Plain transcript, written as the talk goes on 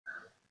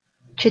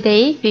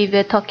Today we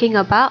were talking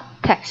about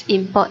text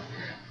import.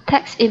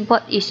 Text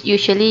import is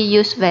usually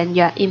used when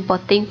you are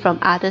importing from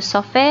other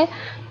software,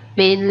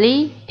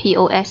 mainly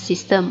POS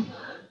system.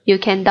 You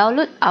can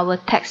download our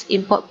text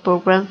import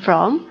program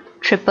from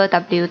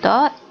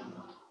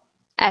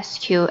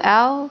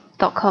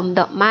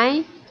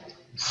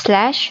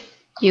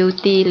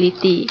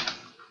www.sql.com.my/utility,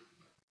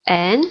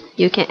 and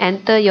you can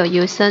enter your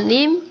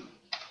username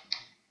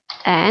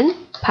and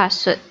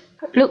password.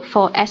 Look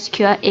for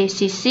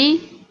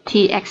sqlacc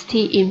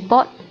txt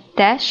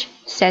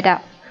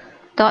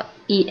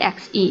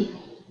import-setup.exe.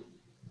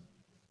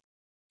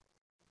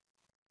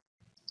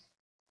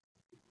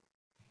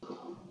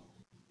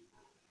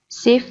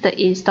 Save the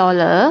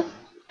installer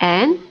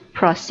and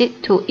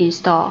proceed to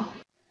install.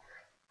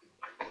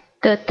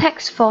 The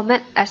text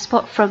format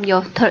export from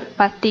your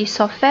third-party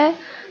software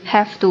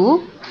have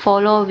to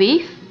follow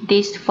with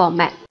this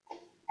format.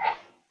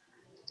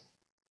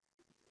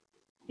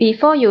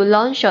 Before you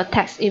launch your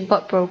text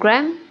import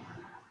program,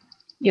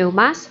 you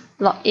must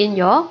log in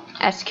your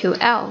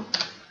SQL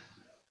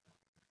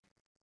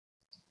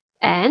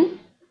and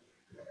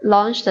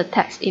launch the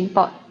text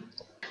import.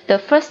 The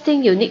first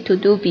thing you need to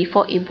do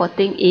before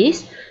importing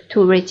is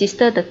to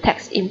register the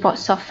text import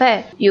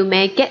software. You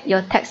may get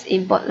your text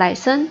import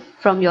license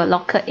from your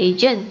local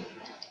agent.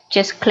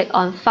 Just click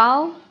on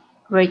File,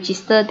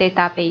 Register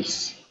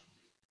Database.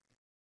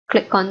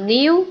 Click on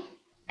New,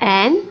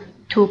 and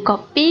to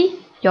copy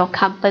your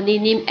company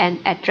name and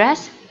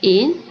address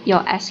in your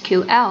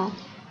SQL,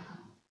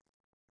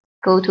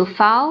 go to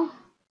File,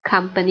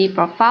 Company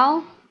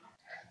Profile,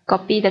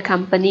 copy the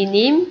company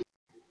name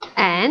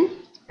and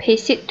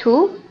paste it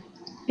to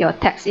your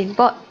text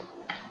import.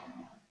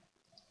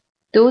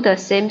 Do the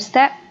same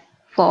step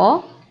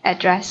for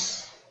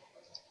address.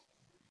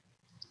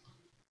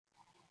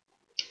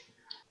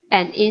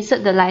 And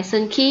insert the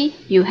license key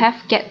you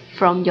have get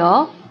from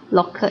your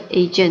local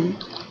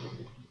agent.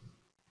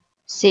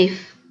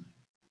 Save.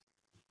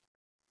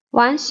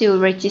 Once you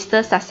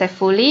register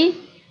successfully,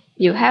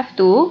 you have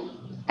to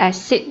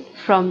exit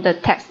from the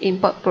text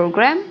import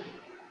program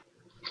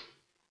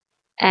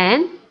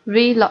and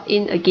re-log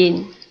in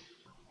again.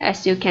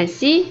 As you can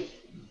see,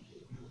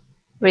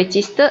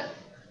 registered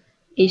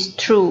is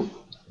true.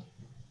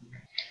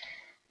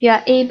 You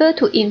are able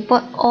to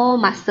import all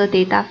master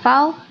data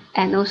file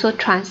and also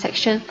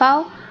transaction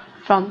file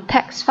from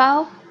text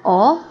file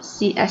or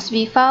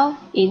CSV file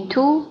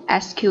into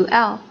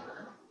SQL.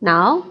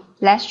 Now,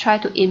 let's try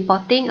to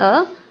importing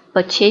a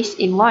purchase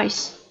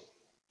invoice.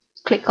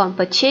 Click on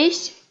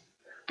Purchase,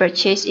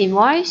 Purchase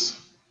Invoice.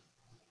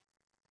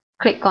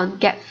 Click on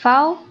Get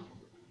File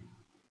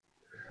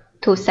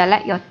to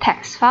select your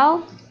text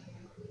file.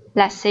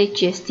 Let's say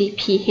GST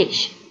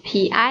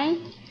PHPI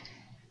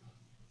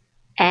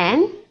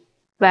and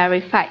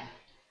verify.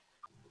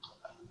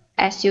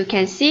 As you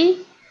can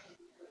see,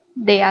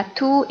 there are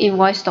two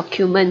invoice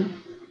documents,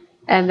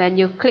 and when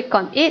you click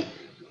on it,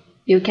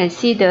 you can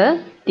see the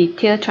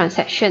detailed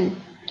transaction.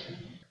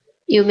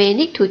 You may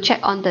need to check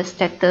on the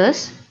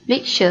status,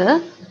 make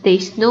sure there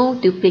is no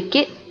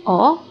duplicate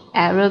or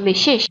error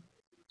message.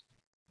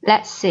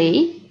 Let's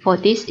say for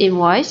this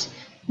invoice,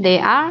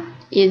 there are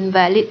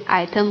invalid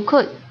item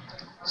code.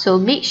 So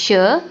make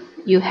sure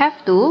you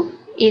have to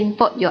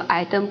import your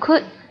item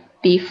code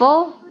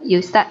before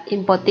you start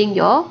importing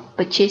your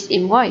purchase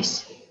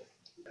invoice.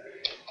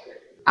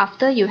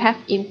 After you have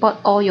import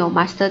all your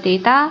master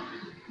data,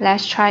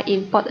 let's try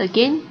import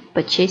again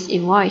purchase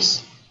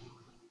invoice.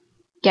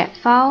 Get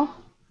file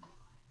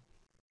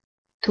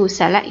to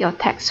select your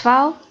text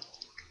file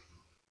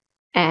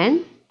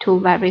and to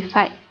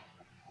verify.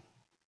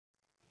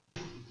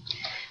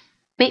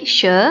 Make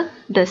sure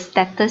the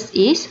status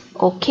is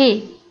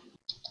OK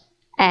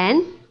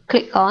and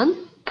click on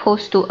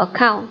Post to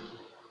Account.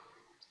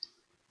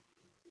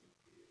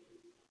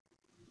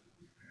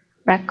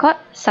 Record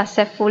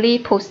successfully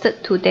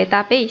posted to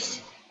database.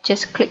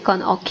 Just click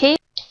on OK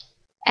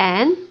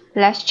and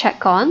let's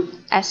check on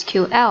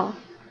SQL.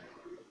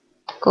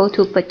 Go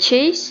to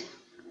Purchase,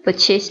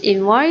 Purchase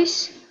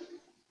Invoice.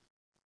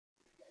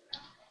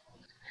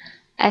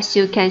 As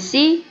you can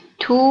see,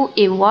 two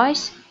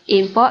invoice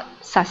import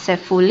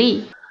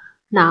successfully.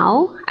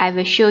 Now I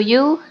will show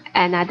you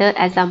another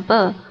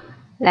example.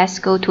 Let's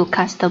go to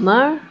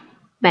Customer,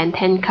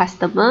 Maintain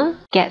Customer,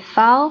 Get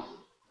File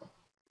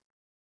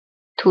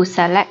to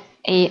select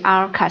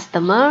AR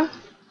Customer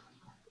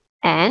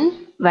and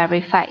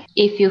verify.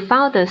 If you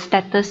found the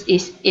status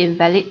is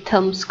invalid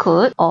terms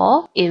code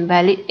or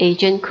invalid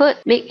agent code,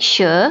 make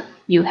sure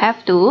you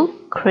have to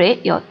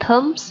create your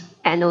terms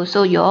and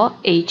also your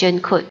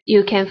agent code.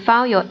 You can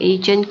find your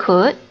agent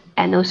code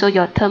and also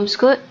your terms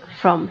code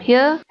from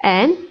here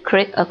and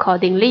create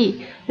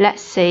accordingly.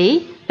 Let's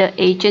say the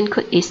agent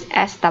code is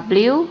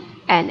SW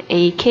and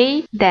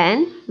AK.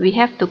 Then we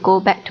have to go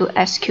back to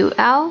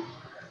SQL,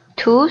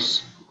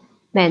 Tools,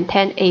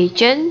 Maintain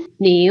Agent,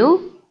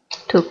 New,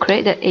 to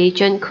create the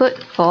agent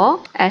code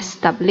for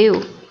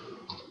SW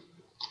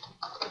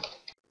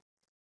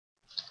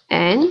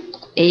and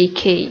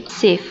AK.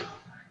 Save.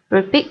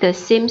 Repeat the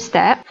same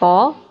step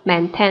for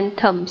maintain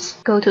terms.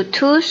 Go to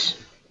Tools,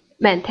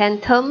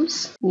 Maintain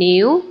Terms,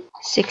 New,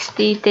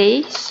 60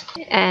 days,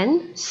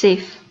 and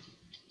Save.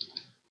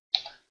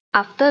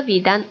 After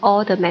we done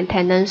all the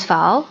maintenance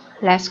file,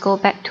 let's go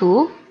back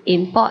to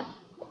Import.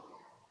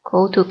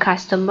 Go to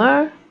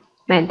Customer,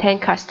 Maintain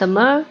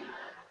Customer,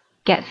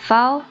 Get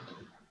File,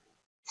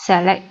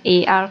 select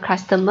AR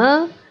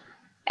Customer,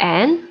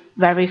 and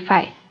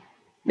Verify.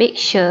 Make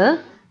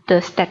sure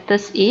the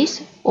status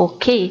is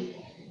OK.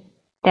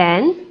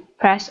 Then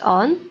press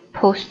on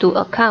Post to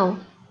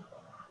Account.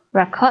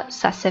 Record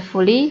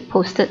successfully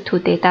posted to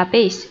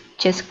database.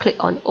 Just click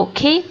on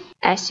OK.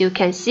 As you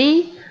can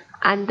see,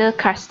 under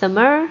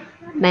Customer,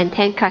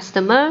 Maintain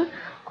Customer,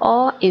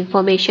 all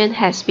information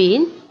has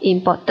been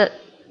imported.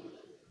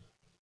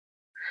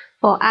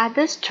 For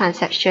others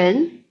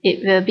transaction,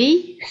 it will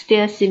be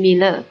still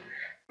similar.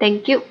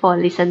 Thank you for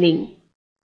listening.